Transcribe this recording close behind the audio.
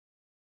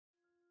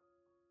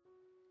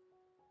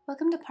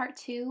Welcome to part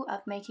 2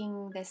 of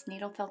making this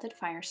needle felted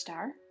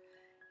Firestar.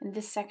 In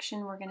this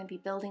section we're going to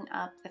be building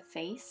up the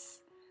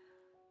face.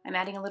 I'm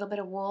adding a little bit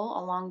of wool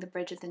along the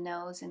bridge of the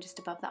nose and just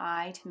above the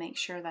eye to make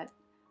sure that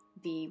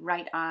the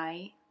right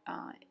eye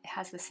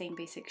has the same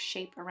basic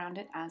shape around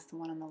it as the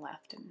one on the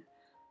left. And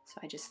so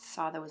I just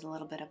saw there was a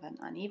little bit of an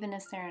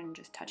unevenness there and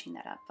just touching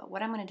that up. But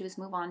what I'm going to do is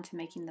move on to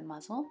making the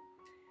muzzle.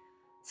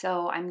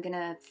 So I'm going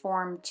to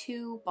form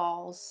 2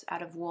 balls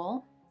out of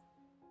wool.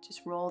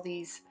 Just roll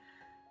these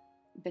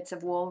bits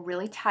of wool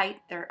really tight.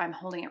 I'm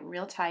holding it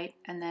real tight,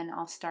 and then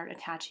I'll start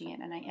attaching it.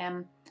 And I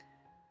am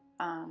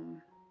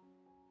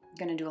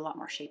going to do a lot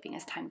more shaping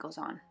as time goes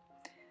on.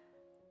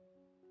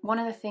 One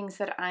of the things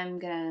that I'm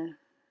going to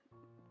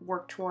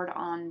work toward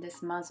on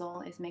this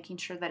muzzle is making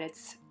sure that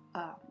it's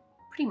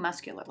pretty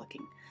muscular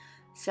looking.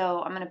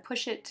 So I'm going to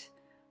push it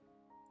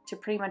to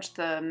pretty much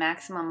the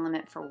maximum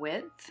limit for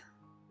width.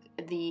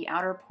 The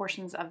outer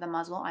portions of the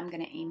muzzle I'm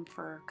going to aim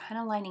for kind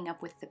of lining up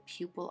with the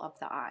pupil of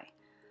the eye.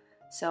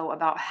 So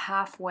about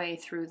halfway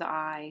through the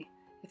eye,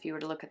 if you were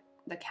to look at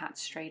the cat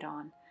straight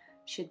on,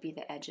 should be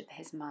the edge of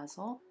his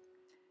muzzle.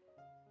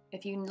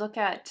 If you look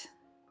at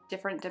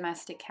different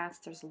domestic cats,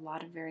 there's a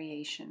lot of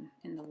variation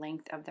in the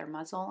length of their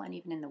muzzle and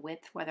even in the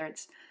width, whether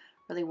it's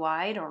really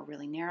wide or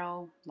really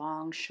narrow,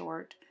 long,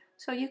 short.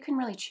 So you can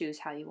really choose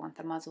how you want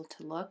the muzzle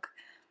to look.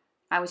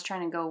 I was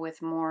trying to go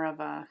with more of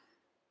a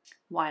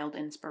wild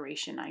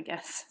inspiration, I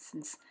guess,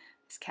 since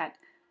this cat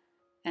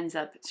ends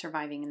up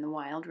surviving in the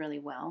wild really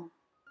well.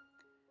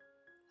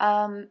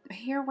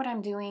 Here what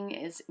I'm doing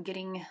is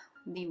getting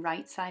the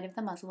right side of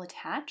the muzzle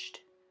attached,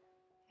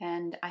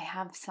 and I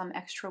have some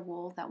extra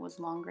wool that was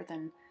longer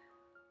than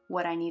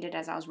what I needed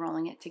as I was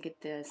rolling it to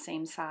get the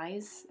same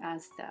size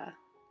as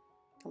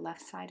the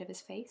left side of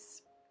his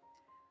face.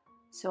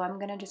 So I'm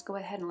going to just go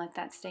ahead and let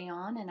that stay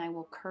on, and I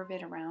will curve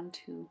it around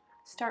to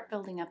start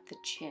building up the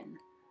chin.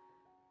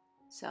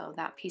 So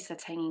that piece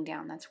that's hanging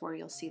down, that's where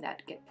you'll see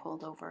that get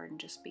pulled over and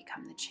just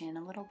become the chin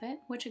a little bit,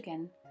 which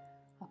again,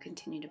 I'll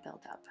continue to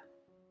build up.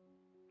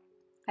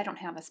 I don't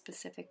have a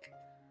specific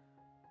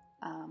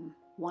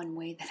one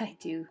way that I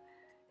do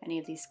any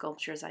of these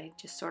sculptures. I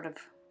just sort of,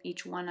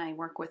 each one I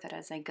work with it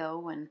as I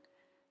go, and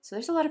so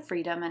there's a lot of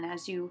freedom, and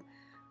as you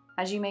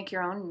make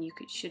your own, you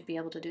should be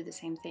able to do the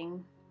same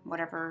thing,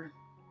 whatever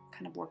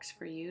kind of works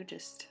for you.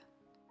 Just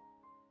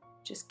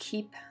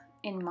keep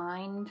in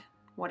mind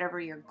whatever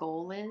your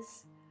goal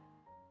is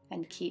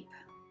and keep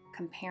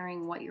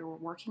comparing what you're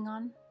working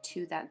on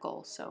to that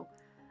goal. So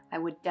I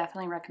would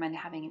definitely recommend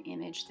having an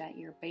image that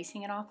you're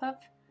basing it off of.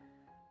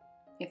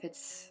 If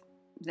it's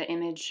the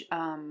image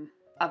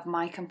of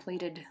my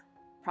completed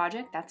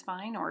project, that's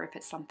fine, or if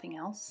it's something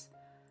else.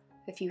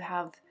 If you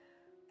have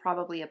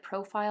probably a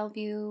profile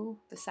view,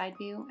 the side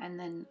view, and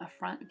then a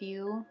front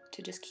view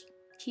to just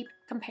keep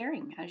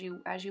comparing as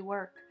you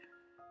work.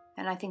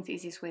 And I think the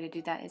easiest way to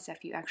do that is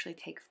if you actually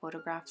take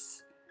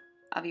photographs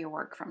of your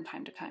work from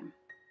time to time.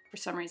 For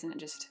some reason, it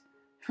just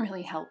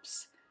really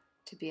helps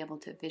to be able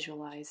to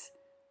visualize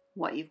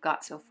what you've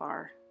got so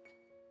far.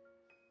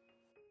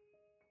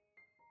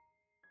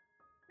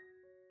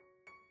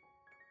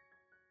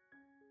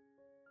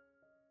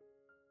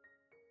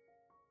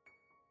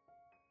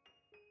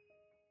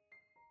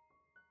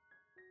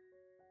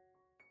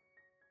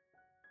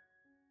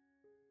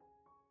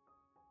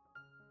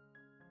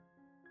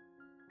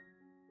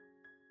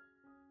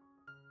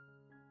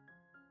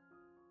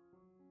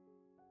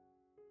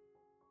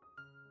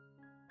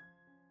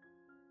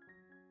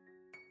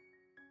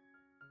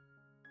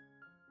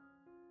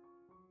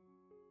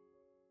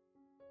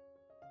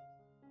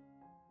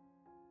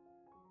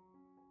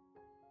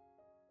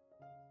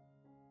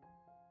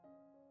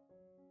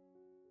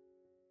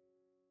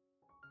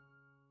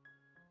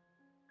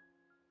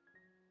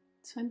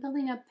 So I'm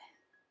building up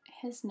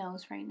his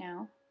nose right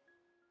now.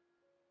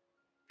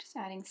 Just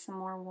adding some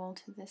more wool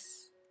to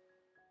this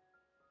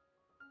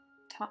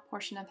top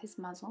portion of his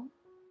muzzle,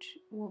 which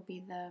will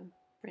be the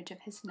bridge of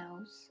his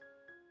nose.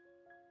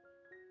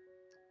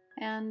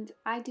 And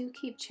I do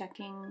keep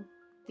checking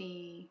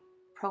the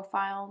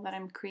profile that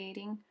I'm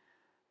creating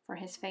for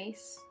his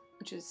face,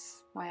 which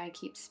is why I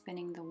keep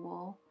spinning the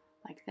wool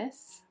like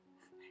this.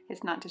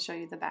 It's not to show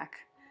you the back.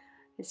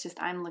 It's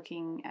just I'm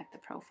looking at the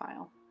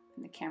profile,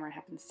 and the camera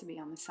happens to be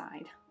on the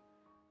side.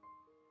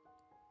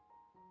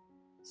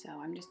 So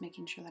I'm just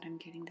making sure that I'm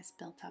getting this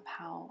built up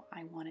how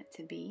I want it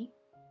to be.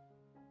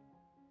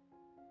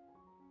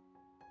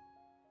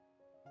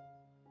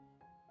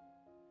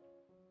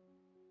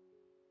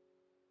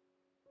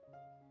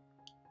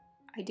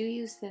 I do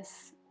use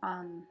this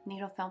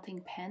needle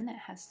felting pen that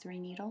has 3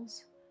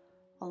 needles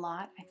a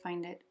lot. I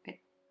find it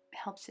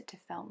helps it to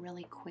felt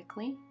really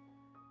quickly.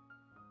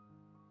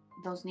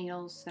 Those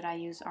needles that I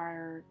use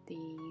are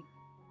the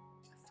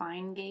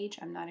fine gauge.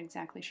 I'm not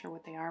exactly sure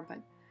what they are, but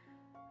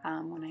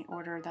when I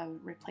order the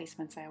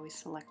replacements, I always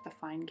select the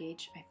fine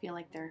gauge. I feel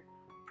like they're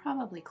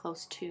probably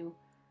close to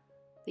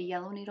the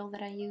yellow needle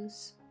that I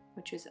use,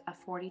 which is a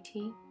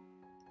 40T,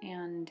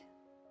 and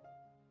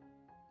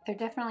they're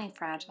definitely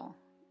fragile.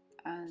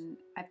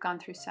 I've gone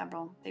through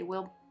several. They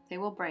will They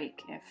will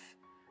break if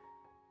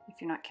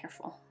you're not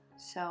careful.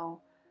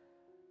 So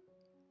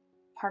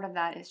part of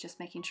that is just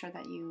making sure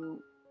that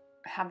you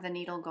have the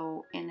needle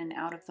go in and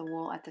out of the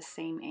wool at the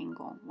same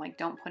angle. Like,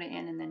 don't put it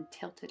in and then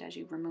tilt it as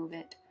you remove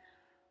it,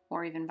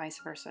 or even vice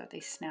versa.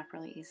 They snap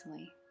really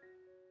easily.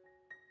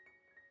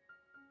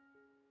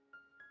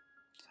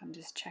 So I'm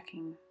just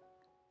checking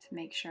to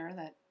make sure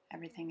that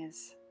everything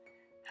is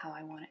how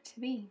I want it to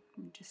be,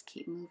 and just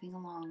keep moving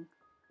along.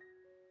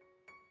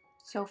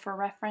 So for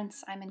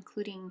reference, I'm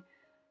including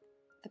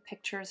the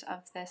pictures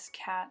of this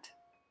cat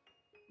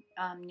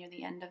near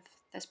the end of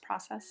this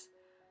process,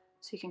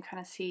 so you can kind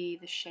of see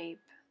the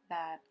shape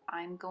that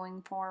I'm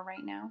going for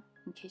right now.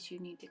 In case you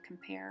need to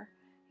compare,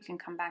 you can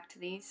come back to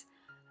these,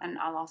 and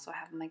I'll also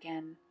have them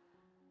again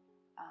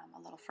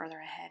a little further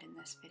ahead in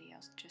this video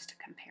just to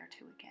compare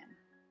to again.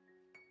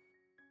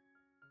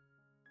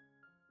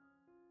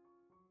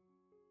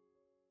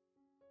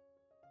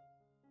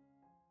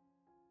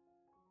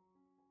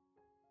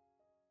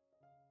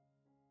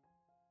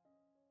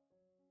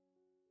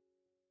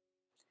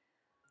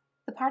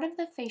 The part of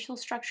the facial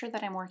structure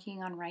that I'm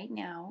working on right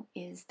now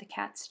is the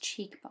cat's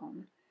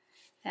cheekbone.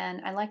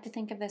 And I like to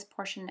think of this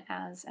portion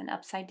as an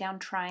upside down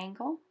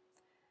triangle.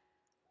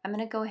 I'm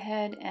going to go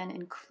ahead and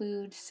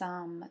include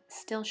some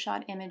still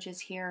shot images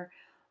here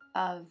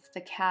of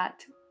the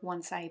cat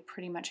once I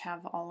pretty much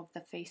have all of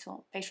the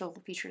facial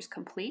features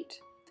complete,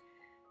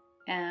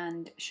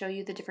 and show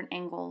you the different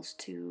angles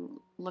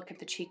to look at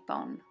the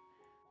cheekbone.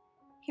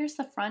 Here's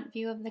the front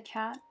view of the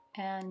cat,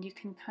 and you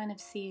can kind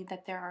of see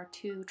that there are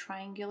two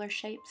triangular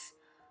shapes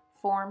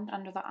formed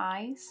under the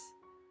eyes.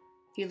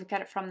 If you look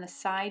at it from the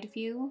side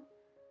view,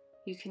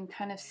 you can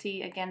kind of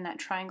see again that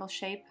triangle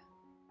shape.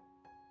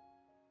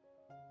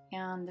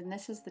 And then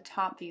this is the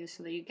top view,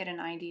 so that you get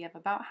an idea of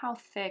about how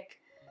thick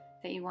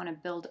that you want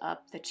to build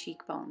up the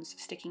cheekbones,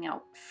 sticking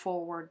out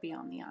forward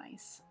beyond the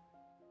eyes.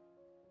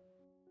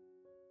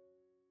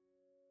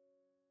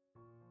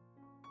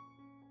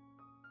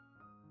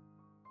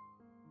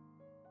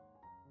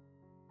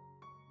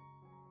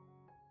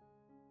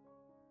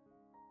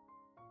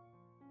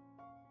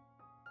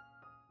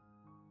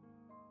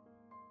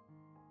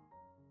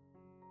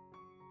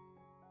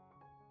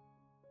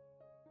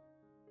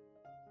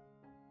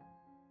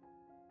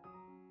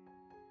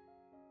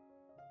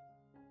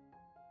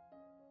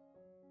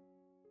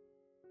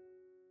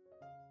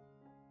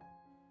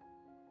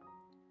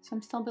 So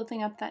I'm still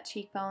building up that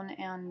cheekbone,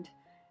 and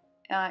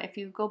if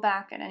you go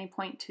back at any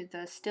point to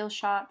the still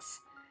shots,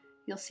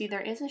 you'll see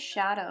there is a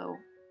shadow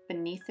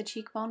beneath the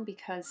cheekbone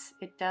because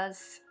it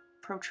does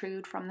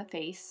protrude from the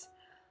face.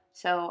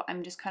 So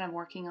I'm just kind of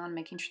working on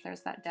making sure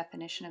there's that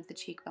definition of the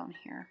cheekbone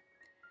here.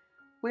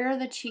 Where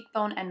the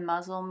cheekbone and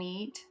muzzle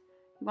meet,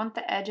 you want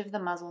the edge of the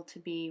muzzle to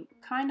be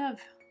kind of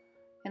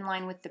in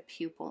line with the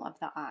pupil of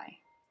the eye.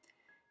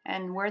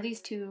 And where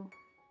these two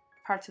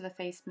parts of the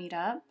face meet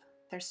up,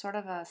 there's sort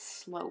of a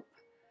slope,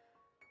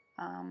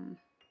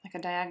 like a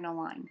diagonal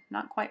line,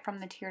 not quite from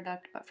the tear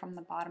duct, but from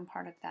the bottom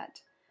part of that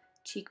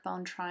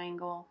cheekbone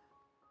triangle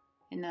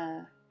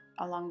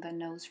along the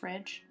nose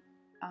ridge.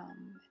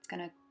 It's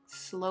going to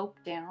slope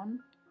down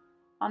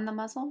on the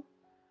muzzle.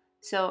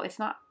 So it's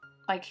not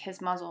like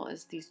his muzzle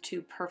is these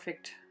two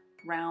perfect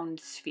round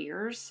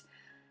spheres.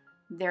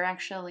 They're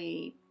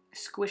actually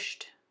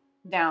squished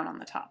down on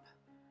the top,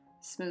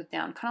 smoothed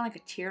down, kind of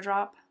like a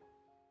teardrop.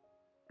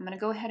 I'm going to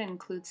go ahead and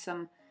include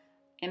some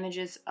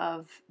images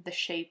of the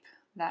shape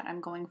that I'm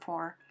going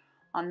for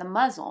on the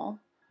muzzle,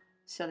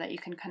 so that you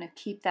can kind of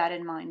keep that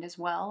in mind as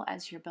well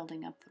as you're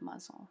building up the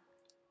muzzle.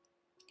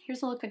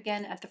 Here's a look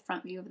again at the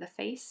front view of the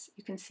face.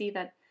 You can see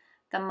that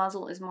the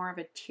muzzle is more of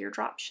a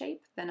teardrop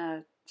shape than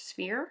a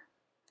sphere.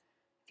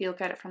 If you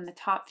look at it from the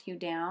top view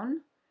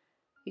down,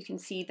 you can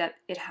see that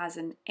it has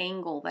an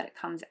angle that it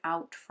comes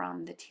out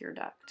from the tear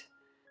duct.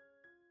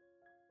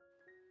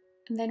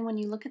 And then when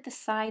you look at the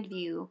side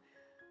view,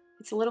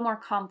 it's a little more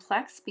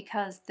complex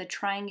because the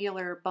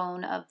triangular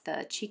bone of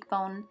the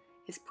cheekbone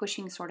is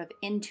pushing sort of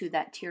into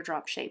that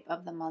teardrop shape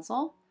of the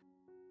muzzle.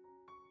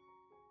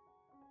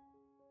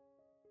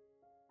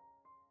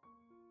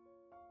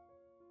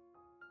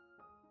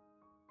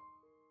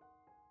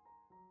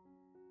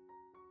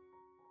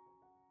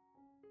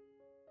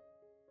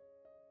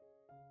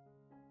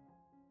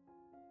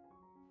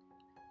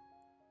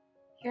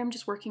 Here I'm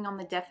just working on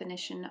the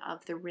definition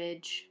of the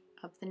ridge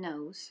of the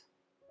nose.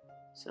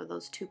 So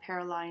those two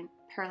parallel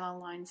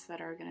lines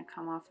that are going to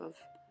come off of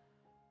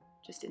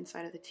just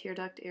inside of the tear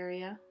duct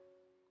area.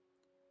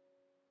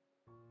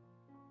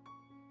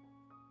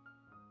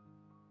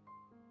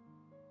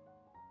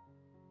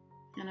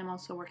 And I'm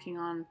also working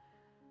on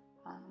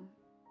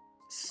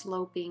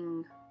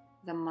sloping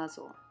the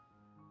muzzle.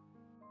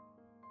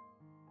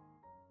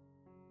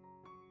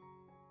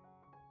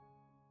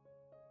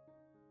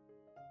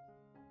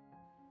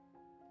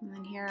 And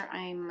then here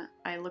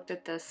I looked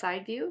at the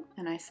side view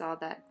and I saw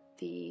that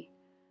the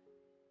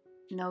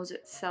nose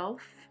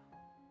itself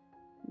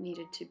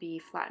needed to be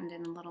flattened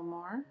in a little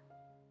more.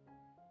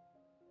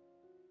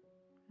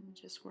 I'm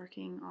just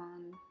working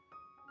on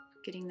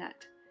getting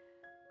that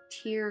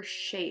tear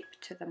shape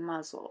to the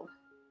muzzle.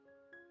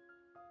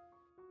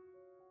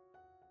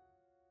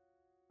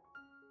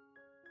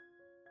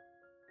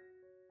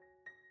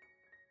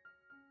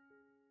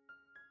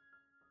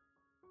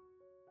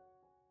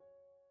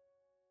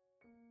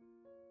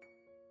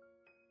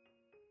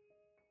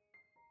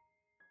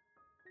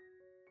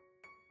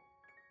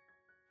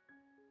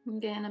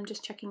 Again, I'm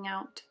just checking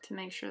out to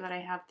make sure that I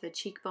have the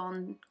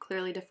cheekbone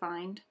clearly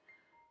defined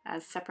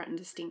as separate and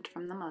distinct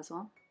from the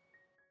muzzle.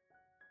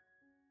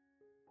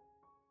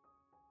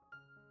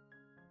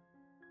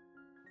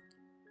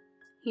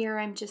 Here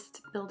I'm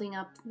just building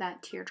up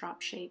that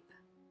teardrop shape.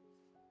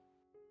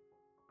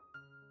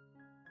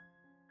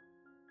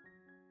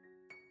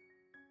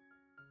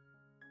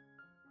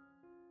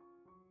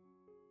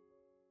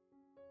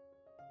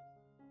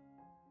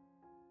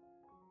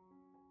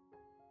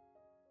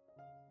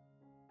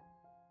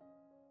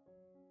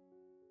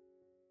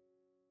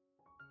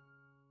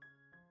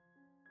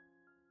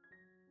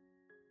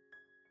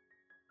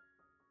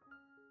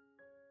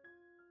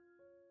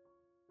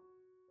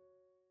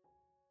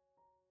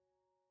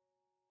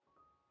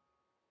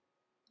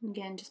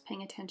 Again, just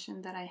paying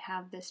attention that I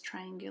have this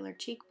triangular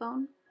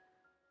cheekbone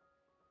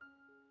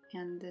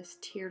and this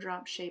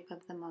teardrop shape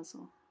of the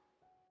muzzle.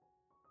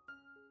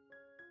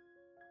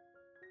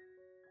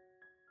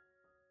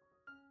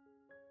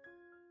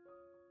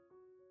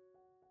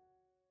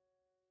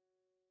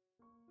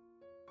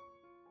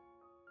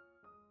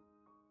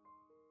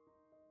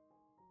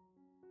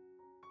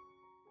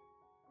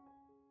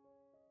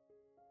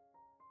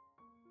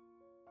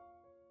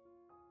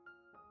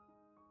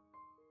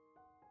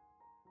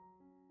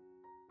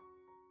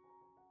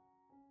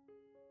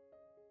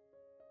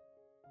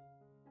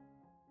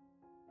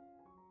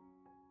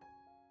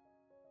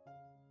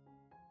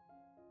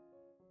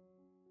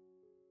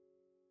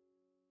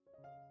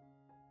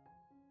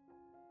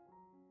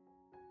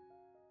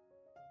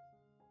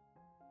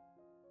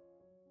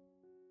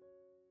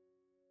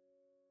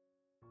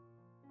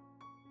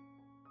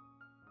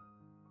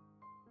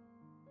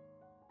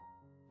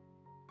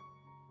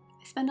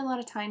 I spend a lot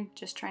of time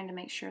just trying to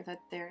make sure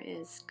that there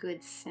is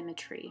good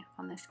symmetry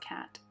on this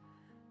cat.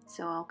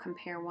 So I'll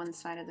compare one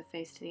side of the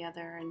face to the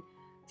other and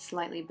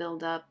slightly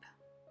build up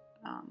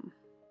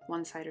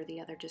one side or the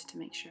other just to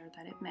make sure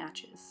that it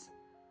matches.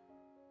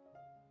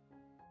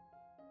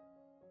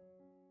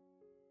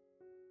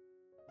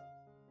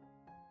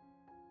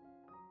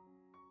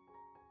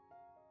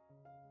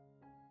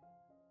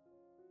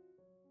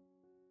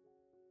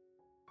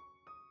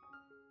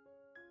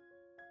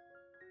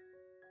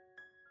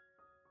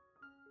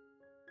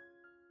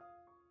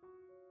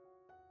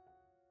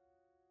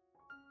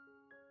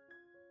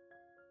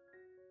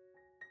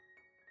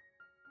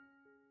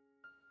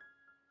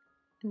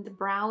 And the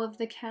brow of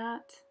the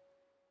cat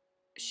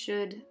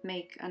should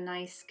make a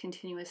nice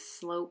continuous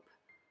slope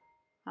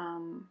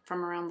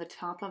from around the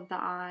top of the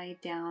eye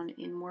down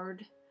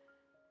inward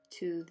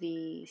to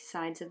the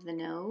sides of the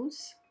nose.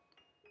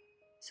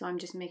 So I'm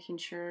just making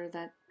sure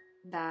that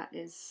that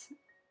is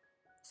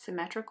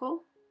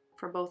symmetrical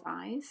for both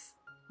eyes,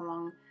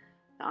 along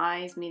the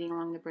eyes meeting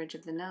along the bridge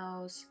of the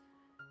nose,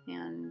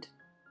 and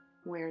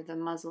where the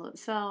muzzle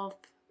itself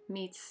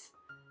meets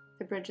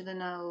the bridge of the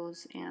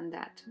nose and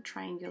that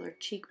triangular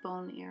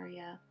cheekbone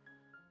area.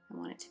 I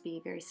want it to be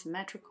very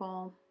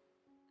symmetrical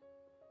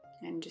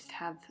and just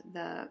have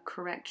the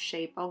correct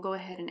shape. I'll go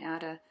ahead and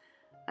add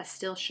a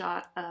still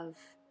shot of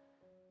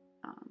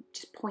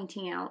just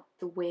pointing out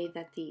the way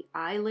that the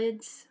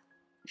eyelids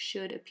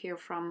should appear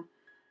from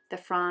the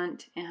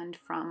front and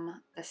from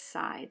the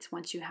sides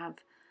once you have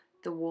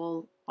the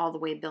wool all the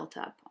way built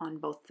up on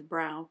both the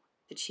brow,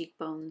 the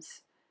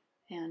cheekbones,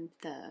 and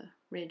the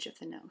ridge of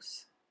the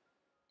nose.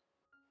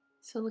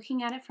 So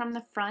looking at it from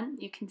the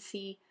front, you can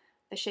see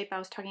the shape I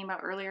was talking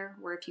about earlier,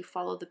 where if you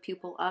follow the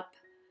pupil up,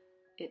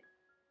 it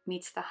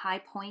meets the high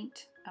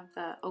point of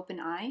the open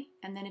eye.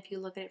 And then if you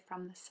look at it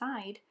from the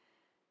side,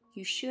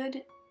 you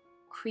should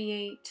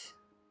create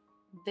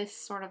this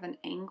sort of an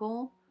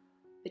angle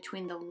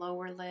between the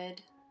lower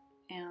lid,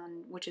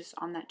 and which is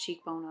on that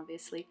cheekbone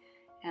obviously,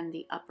 and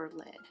the upper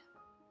lid.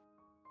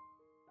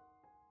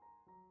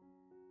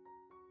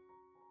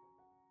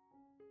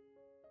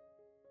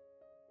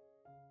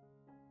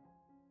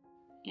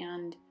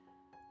 And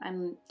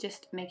I'm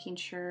just making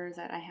sure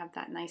that I have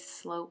that nice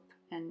slope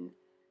and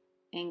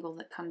angle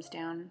that comes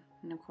down,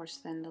 and of course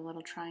then the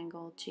little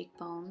triangle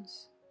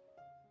cheekbones.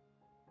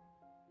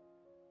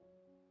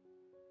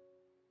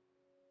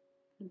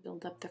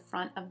 Build up the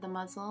front of the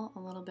muzzle a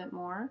little bit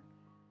more.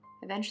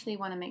 Eventually you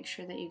want to make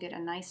sure that you get a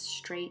nice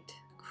straight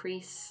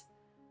crease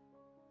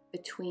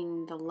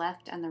between the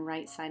left and the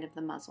right side of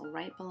the muzzle,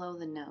 right below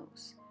the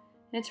nose.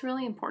 And it's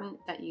really important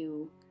that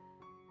you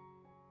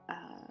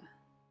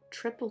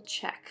triple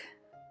check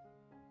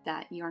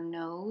that your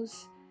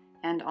nose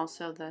and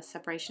also the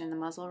separation in the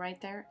muzzle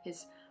right there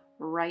is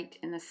right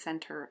in the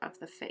center of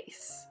the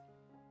face.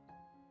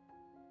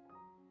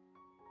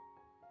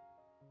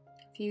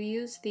 If you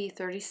use the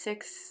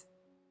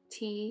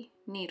 36T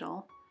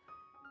needle,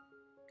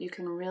 you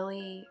can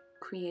really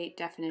create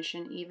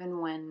definition even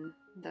when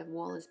the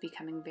wool is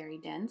becoming very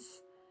dense.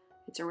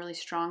 It's a really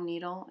strong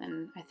needle,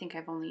 and I think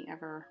I've only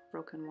ever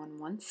broken one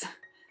once,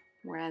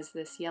 whereas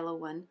this yellow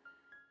one,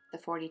 the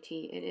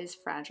 40T, it is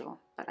fragile,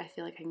 but I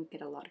feel like I can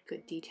get a lot of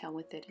good detail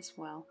with it as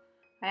well.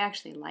 I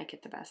actually like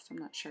it the best. I'm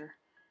not sure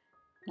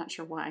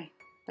why,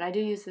 but I do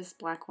use this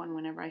black one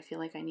whenever I feel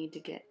like I need to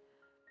get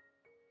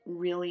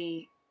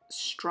really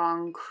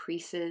strong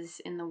creases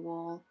in the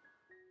wool,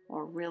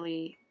 or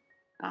really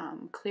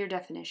clear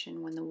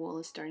definition when the wool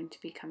is starting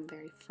to become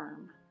very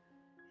firm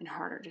and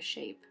harder to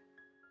shape.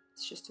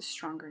 It's just a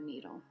stronger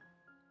needle.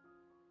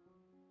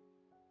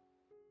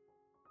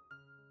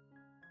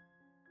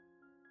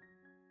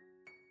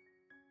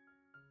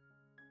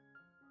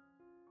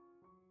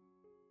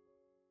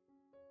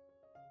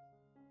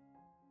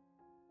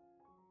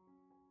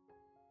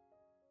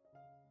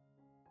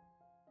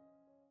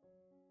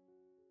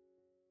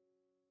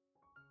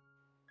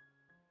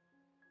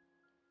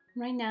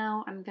 Right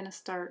now, I'm going to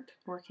start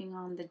working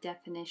on the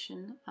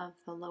definition of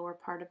the lower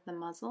part of the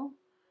muzzle.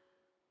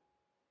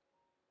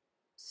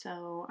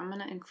 So I'm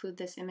going to include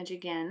this image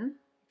again,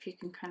 if you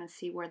can kind of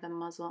see where the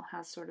muzzle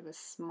has sort of a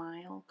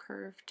smile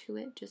curve to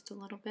it, just a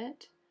little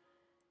bit.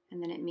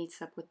 And then it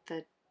meets up with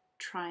the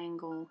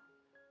triangle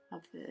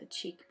of the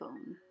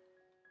cheekbone.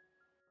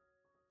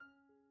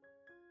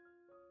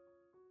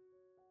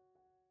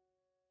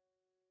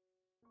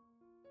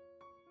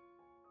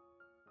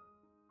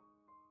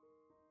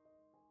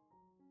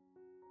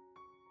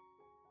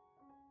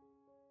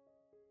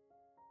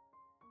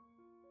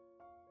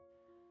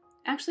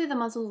 Actually, the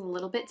muzzle is a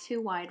little bit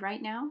too wide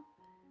right now.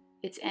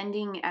 It's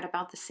ending at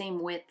about the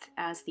same width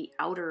as the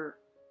outer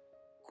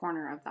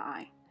corner of the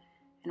eye.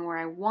 And where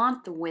I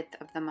want the width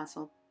of the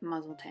muzzle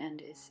to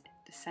end is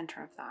the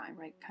center of the eye,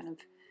 right, kind of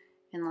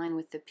in line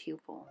with the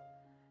pupil.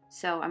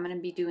 So I'm going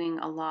to be doing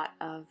a lot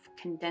of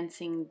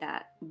condensing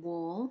that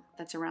wool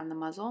that's around the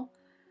muzzle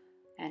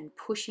and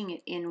pushing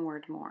it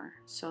inward more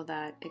so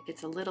that it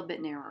gets a little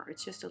bit narrower.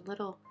 It's just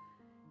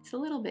it's a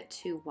little bit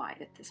too wide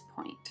at this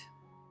point.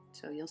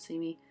 So you'll see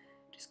me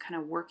just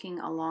kind of working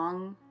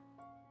along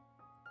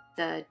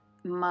the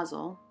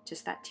muzzle,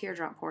 just that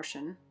teardrop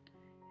portion,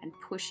 and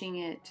pushing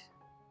it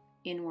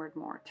inward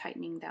more,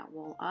 tightening that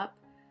wool up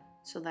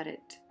so that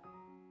it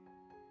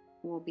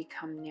will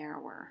become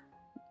narrower.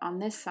 On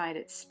this side,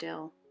 it's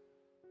still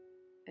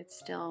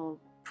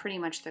pretty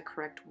much the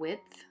correct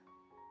width,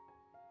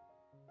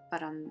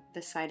 but on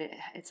this side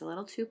it's a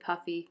little too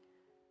puffy,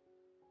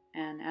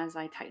 and as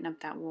I tighten up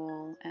that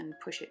wool and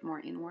push it more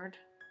inward,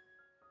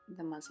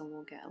 the muzzle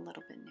will get a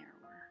little bit narrower.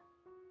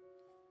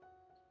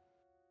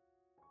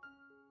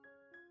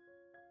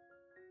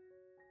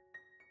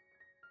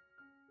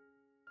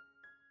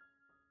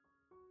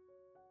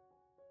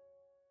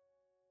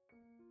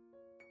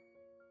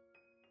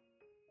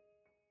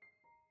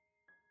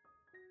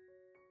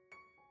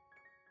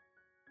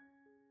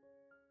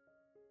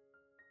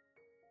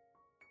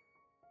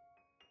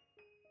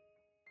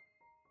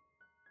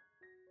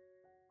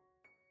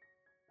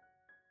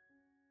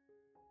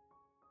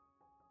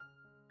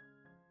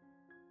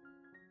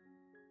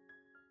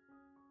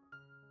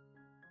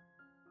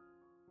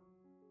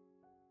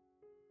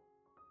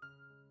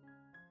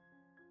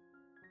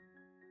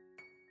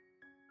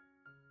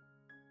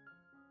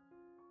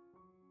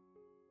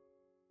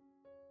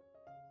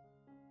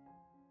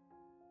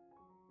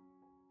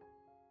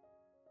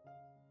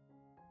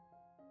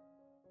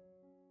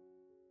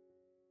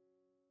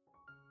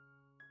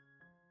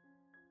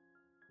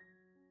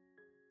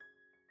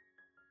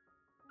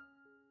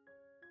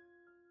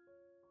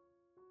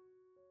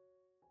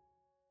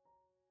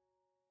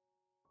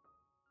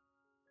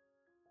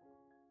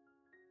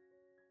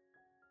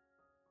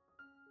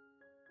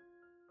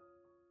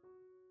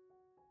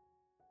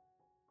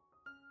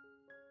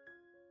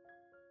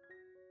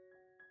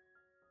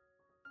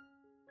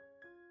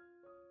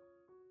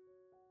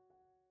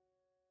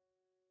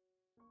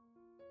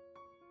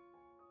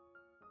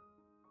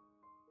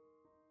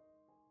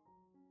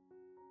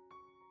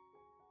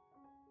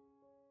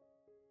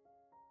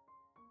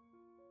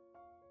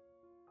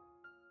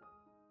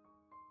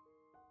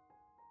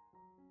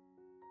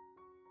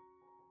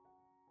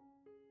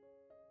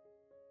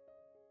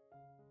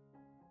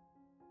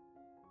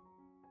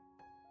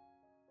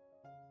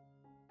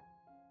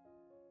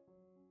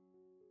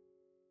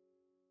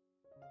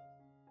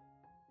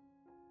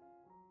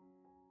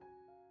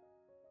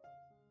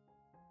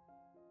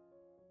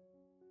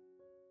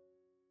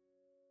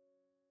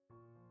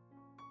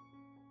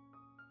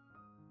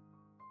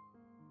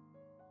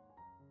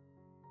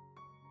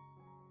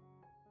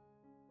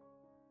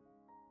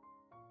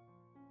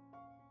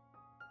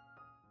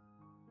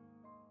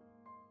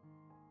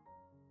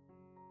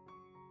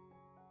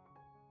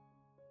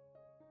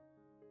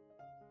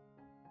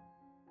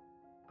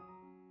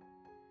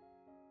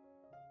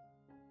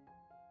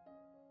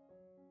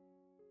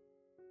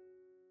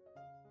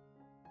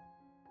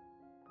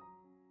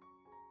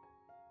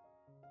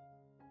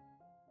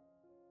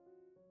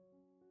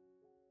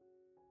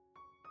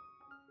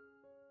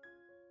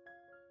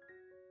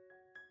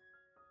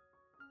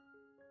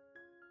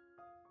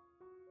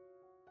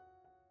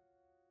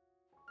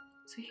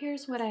 So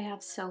here's what I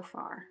have so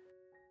far.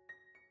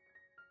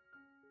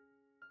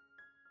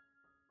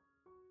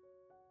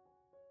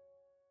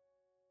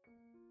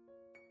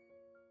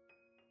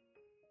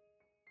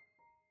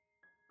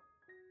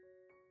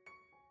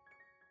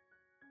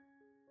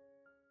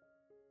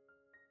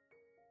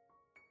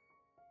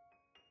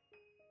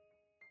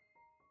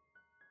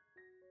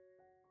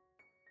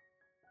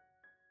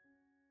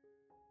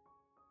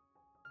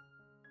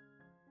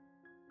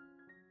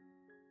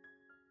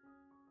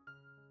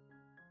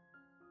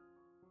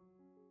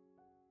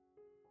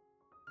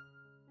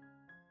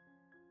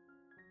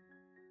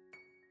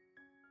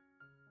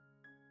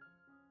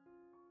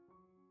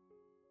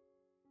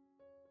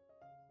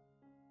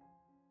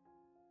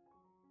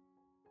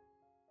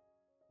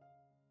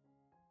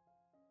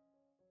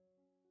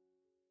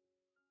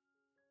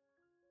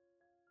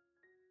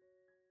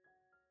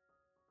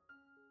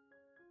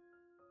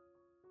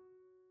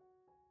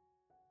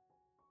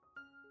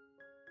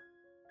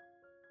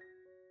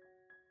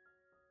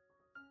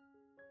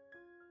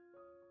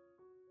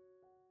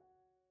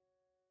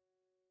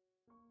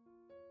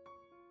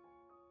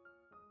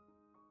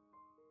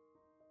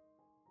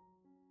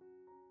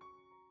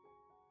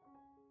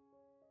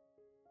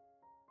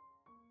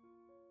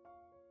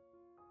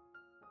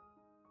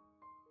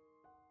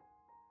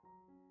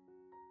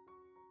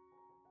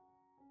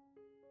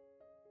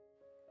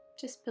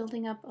 Just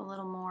building up a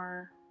little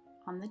more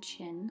on the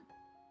chin.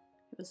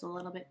 It was a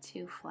little bit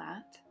too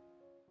flat.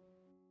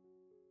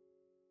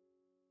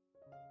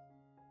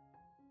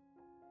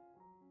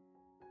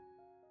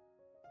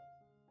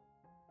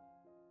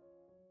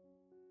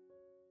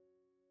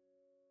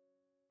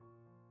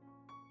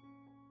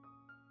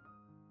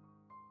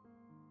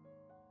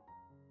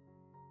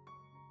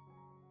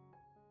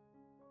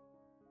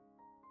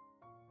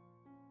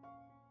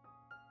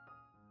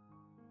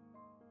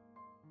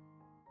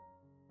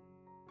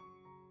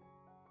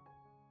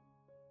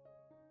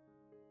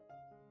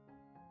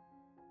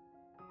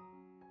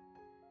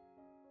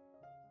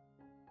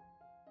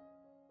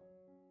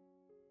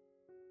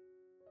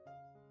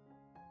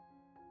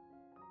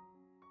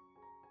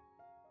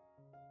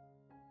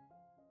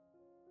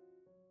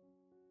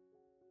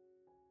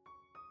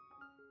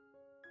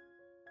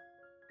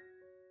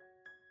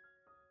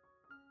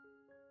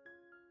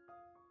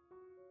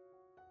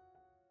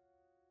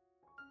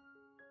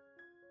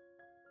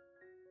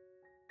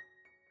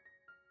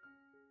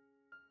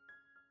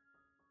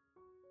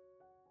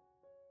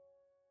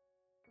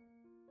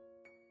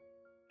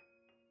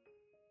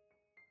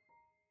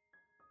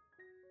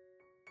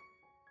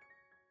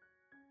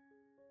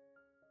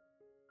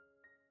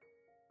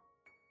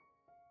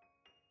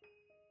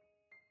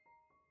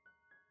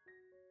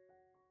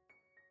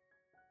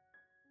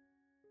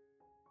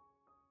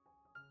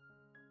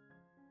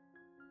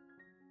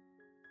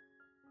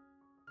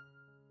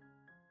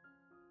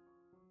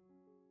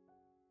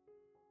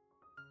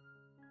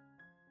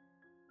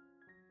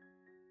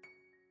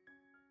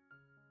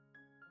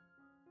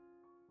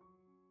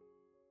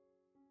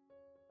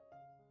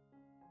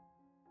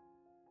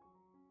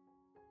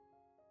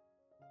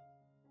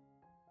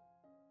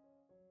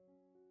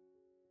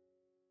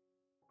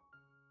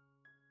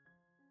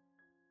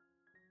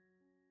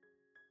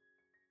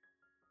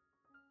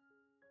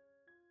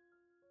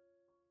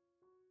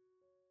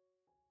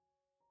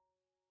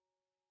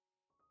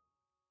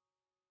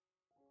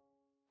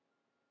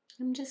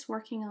 I'm just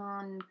working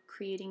on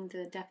creating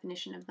the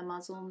definition of the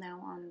muzzle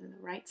now on the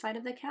right side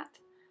of the cat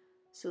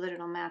so that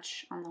it'll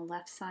match on the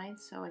left side.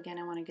 So again,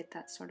 I want to get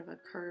that sort of a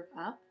curve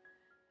up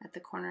at the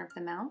corner of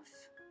the mouth,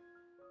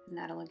 and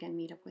that'll again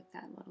meet up with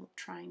that little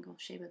triangle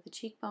shape of the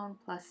cheekbone.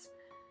 Plus,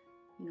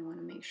 you want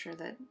to make sure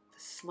that the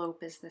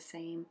slope is the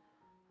same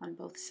on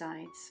both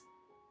sides.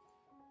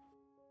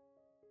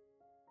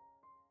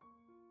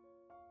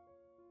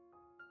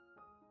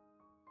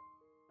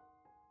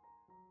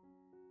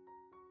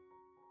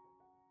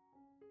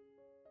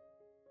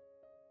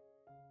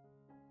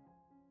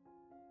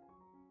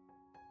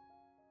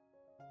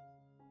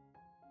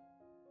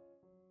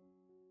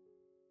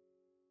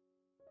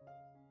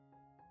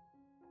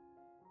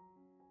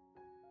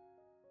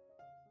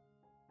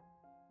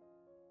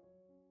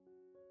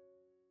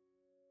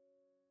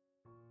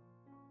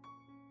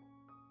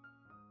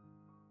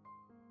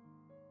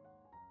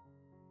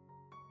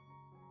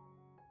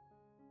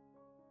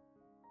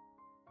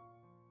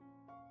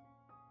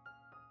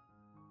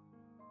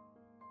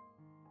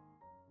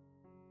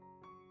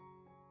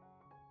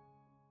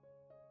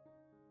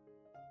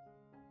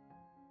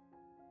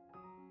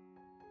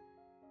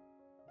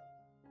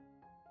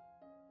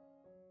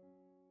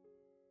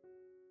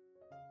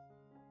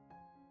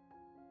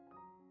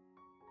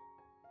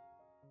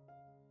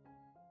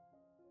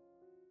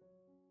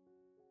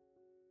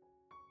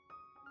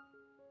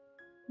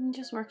 I'm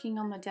just working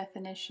on the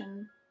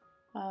definition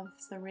of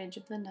the ridge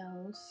of the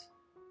nose.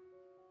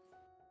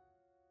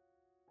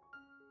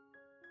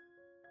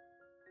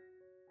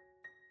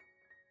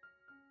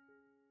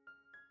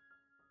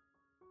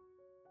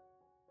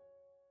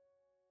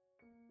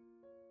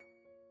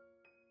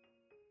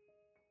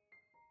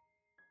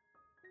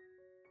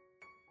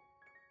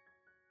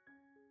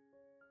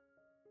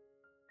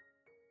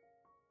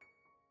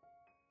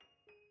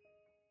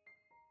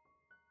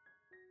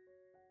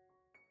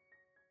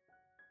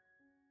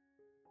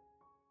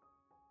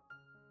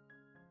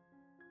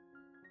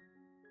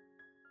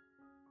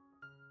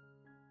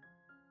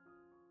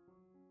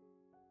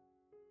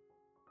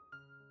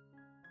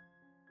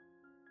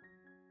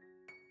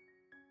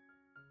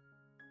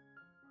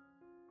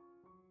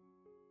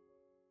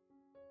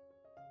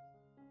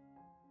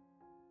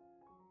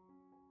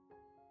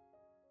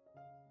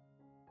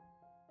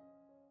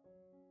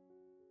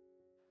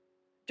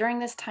 During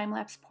this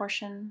time-lapse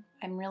portion,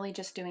 I'm really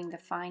just doing the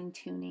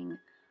fine-tuning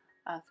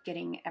of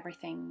getting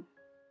everything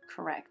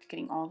correct,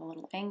 getting all the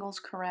little angles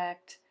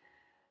correct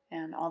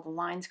and all the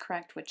lines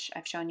correct, which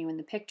I've shown you in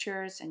the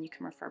pictures and you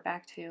can refer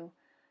back to.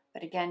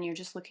 But again, you're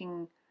just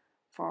looking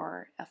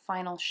for a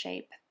final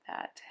shape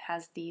that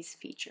has these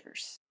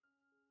features.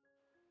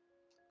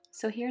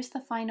 So here's the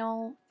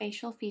final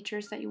facial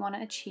features that you want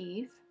to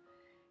achieve.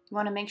 You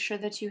want to make sure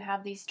that you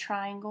have these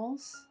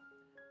triangles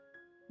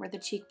where the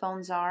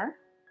cheekbones are.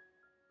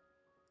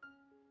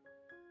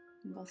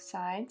 On both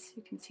sides,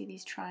 you can see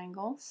these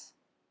triangles.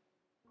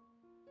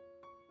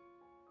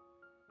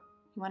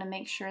 You want to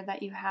make sure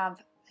that you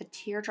have the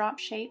teardrop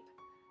shape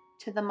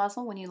to the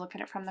muzzle when you look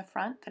at it from the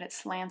front, that it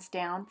slants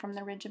down from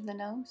the ridge of the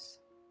nose.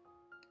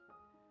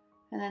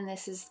 And then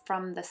this is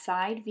from the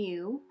side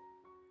view.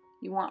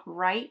 You want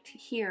right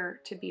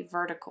here to be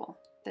vertical,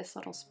 this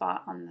little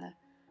spot on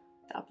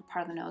the upper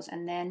part of the nose.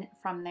 And then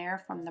from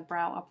there, from the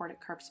brow upward, it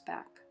curves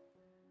back.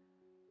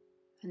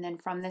 And then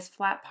from this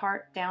flat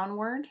part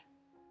downward,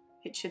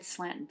 it should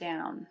slant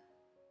down.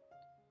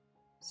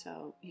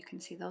 So you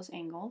can see those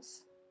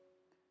angles.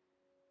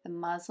 The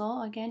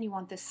muzzle, again, you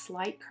want this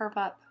slight curve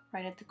up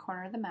right at the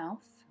corner of the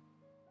mouth.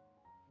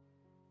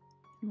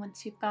 And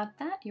once you've got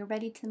that, you're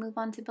ready to move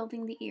on to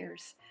building the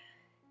ears.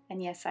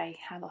 And yes, I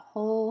have a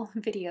whole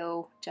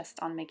video just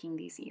on making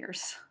these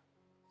ears.